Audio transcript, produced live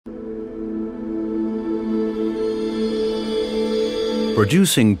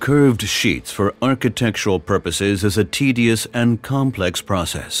Producing curved sheets for architectural purposes is a tedious and complex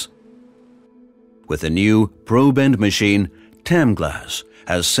process. With the new ProBend machine, Tamglass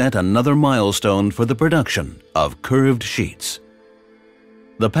has set another milestone for the production of curved sheets.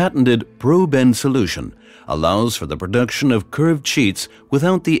 The patented ProBend solution allows for the production of curved sheets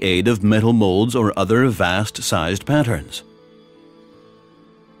without the aid of metal molds or other vast-sized patterns.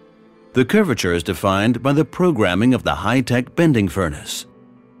 The curvature is defined by the programming of the high-tech bending furnace.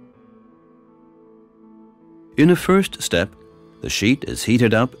 In a first step, the sheet is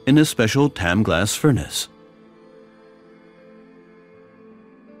heated up in a special Tamglass furnace.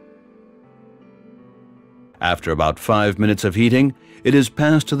 After about 5 minutes of heating, it is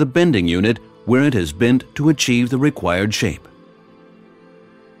passed to the bending unit where it is bent to achieve the required shape.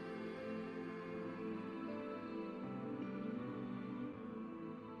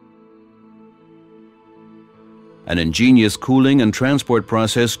 An ingenious cooling and transport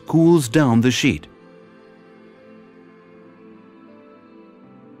process cools down the sheet.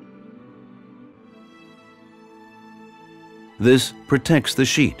 This protects the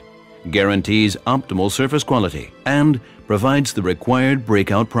sheet, guarantees optimal surface quality, and provides the required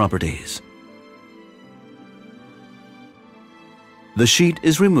breakout properties. The sheet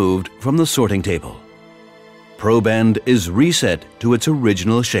is removed from the sorting table. ProBend is reset to its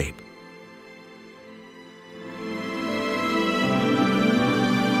original shape.